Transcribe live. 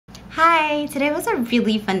Hi, today was a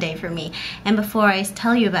really fun day for me, and before I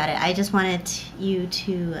tell you about it, I just wanted you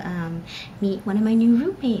to meet one of my new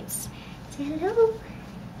roommates. Say hello.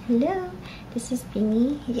 Hello. This is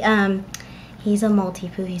Bingy. He's a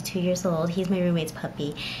Maltipoo. He's 2 years old. He's my roommate's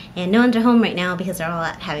puppy, and no one's at home right now because they're all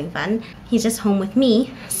out having fun. He's just home with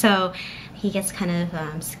me, so he gets kind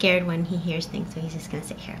of scared when he hears things, so he's just gonna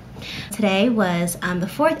sit here. Today was the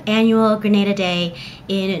 4th annual Grenada Day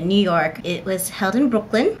in New York. It was held in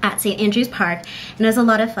Brooklyn at St. Andrew's Park, and it was a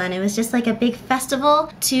lot of fun. It was just like a big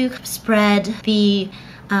festival to spread the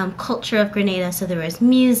culture of Grenada. So there was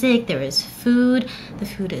music, there was food. The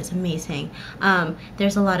food is amazing.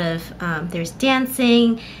 There's a lot of, there's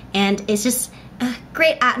dancing, and it's just a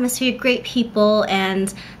great atmosphere, great people,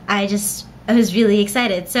 and I was really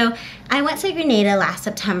excited. So I went to Grenada last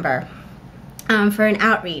September for an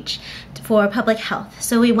outreach for public health.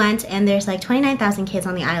 So we went, and there's like 29,000 kids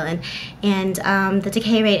on the island, and the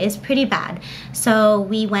decay rate is pretty bad. So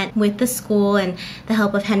we went with the school and the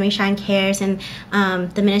help of Henry Schein Cares and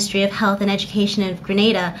the Ministry of Health and Education of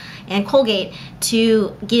Grenada and Colgate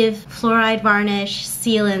to give fluoride varnish,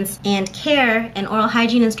 sealants, and care and oral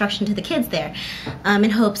hygiene instruction to the kids there in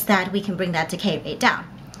hopes that we can bring that decay rate down.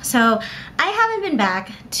 So I haven't been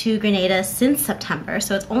back to Grenada since September,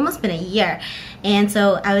 so it's almost been a year, and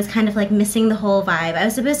so I was kind of like missing the whole vibe. I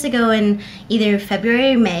was supposed to go in either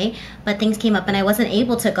February or May, but things came up and I wasn't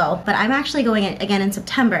able to go, but I'm actually going again in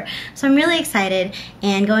September. So I'm really excited,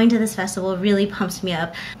 and going to this festival really pumps me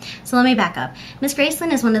up. So let me back up. Miss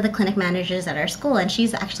Graceland is one of the clinic managers at our school, and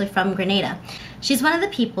she's actually from Grenada. She's one of the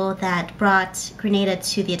people that brought Grenada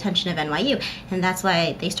to the attention of NYU, and that's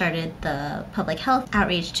why they started the public health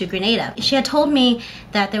outreach to Grenada. She had told me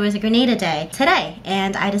that there was a Grenada Day today,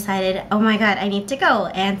 and I decided, oh my god, I need to go.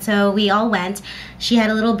 And so we all went. She had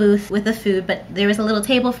a little booth with the food, but there was a little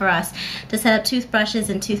table for us to set up toothbrushes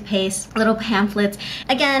and toothpaste, little pamphlets.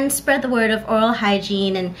 Again, spread the word of oral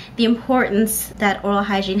hygiene and the importance that oral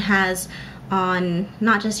hygiene has on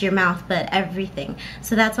not just your mouth but everything.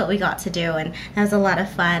 So that's what we got to do, and that was a lot of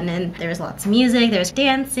fun, and there was lots of music, there was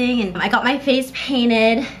dancing, and I got my face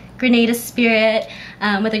painted Grenada spirit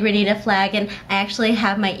with a Grenada flag, and I actually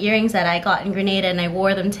have my earrings that I got in Grenada and I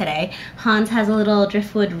wore them today. Hans has a little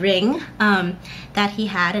driftwood ring that he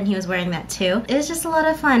had, and he was wearing that too. It was just a lot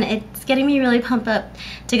of fun. It's getting me really pumped up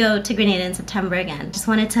to go to Grenada in September again. Just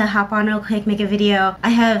wanted to hop on real quick, make a video. I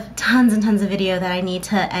have tons and tons of video that I need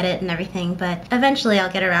to edit and everything, but eventually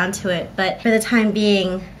I'll get around to it. But for the time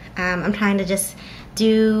being, I'm trying to just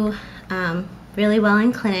do really well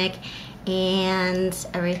in clinic and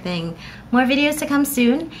everything. More videos to come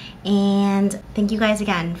soon, and thank you guys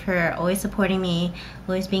again for always supporting me,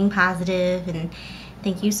 always being positive, and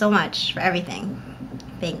thank you so much for everything.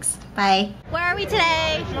 Thanks. Bye. Where are we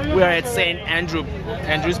today? We are at St.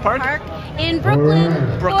 Andrew's Park in Brooklyn.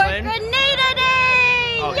 For Brooklyn. Grenada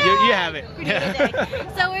Day! Oh, you have it. Grenada Day.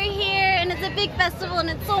 So we're here, and it's a big festival, and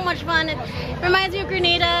it's so much fun. It reminds me of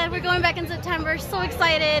Grenada. We're going back in September. So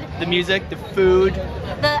excited. The music, the food,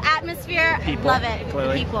 the atmosphere, people. Love it.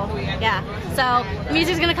 Clearly. People, yeah. So the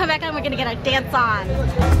music's gonna come back on. We're gonna get our dance on.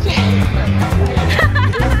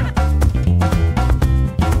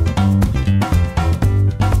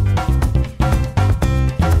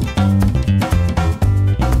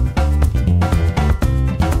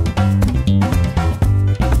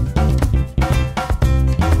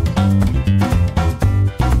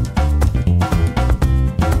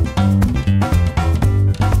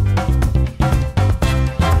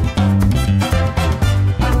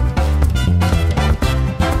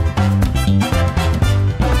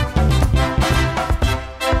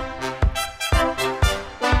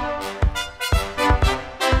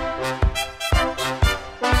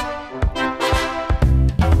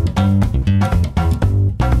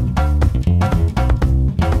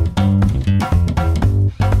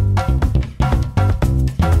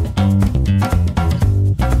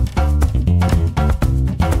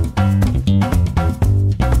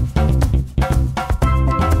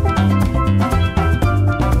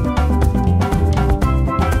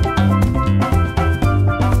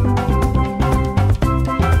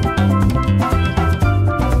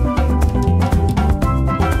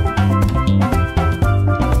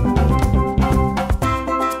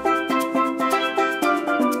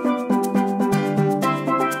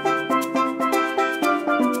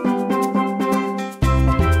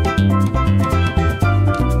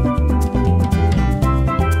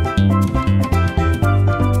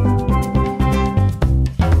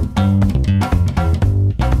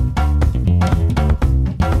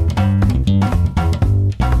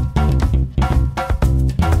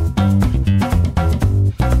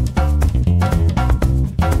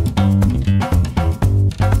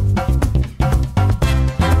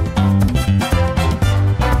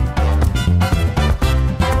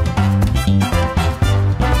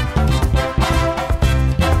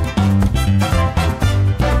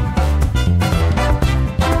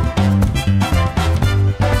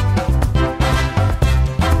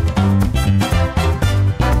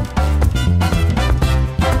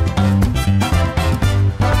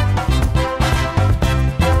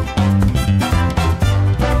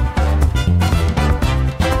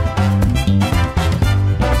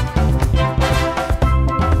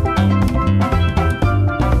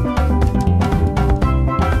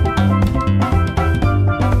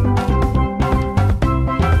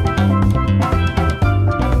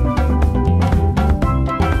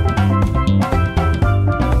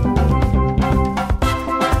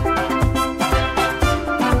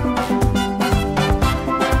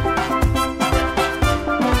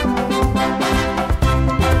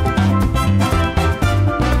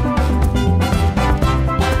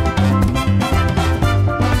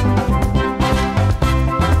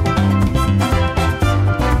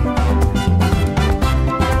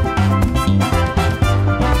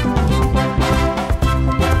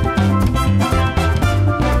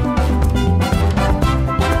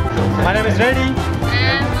 ready.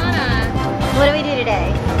 And Lana. What do we do today?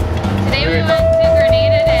 Today we went to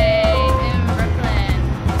Grenada Day in Brooklyn.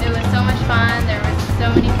 It was so much fun. There was so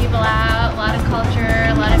many people out, a lot of culture,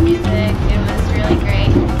 a lot of music. It was really great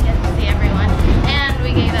to get to see everyone. And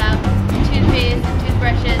we gave out toothpaste and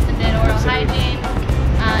toothbrushes and did oral hygiene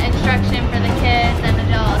instruction for the kids and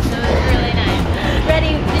adults. So it was really nice.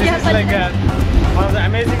 Ready? Did you have fun? This is like one of the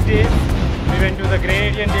amazing days. We went to the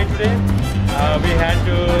Grenadian Day today.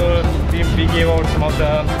 We gave out some of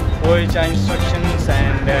the OHI instructions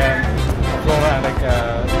and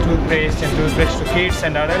toothpaste and toothbrush to kids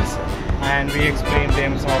and adults, and we explained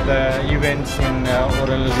them some of the events in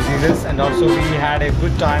oral diseases, and also we had a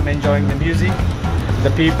good time enjoying the music,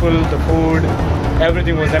 the people, the food,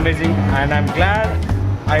 everything was amazing, and I'm glad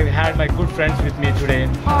I had my good friends with me today.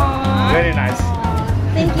 Aww. Very nice.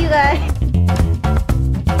 Thank you guys.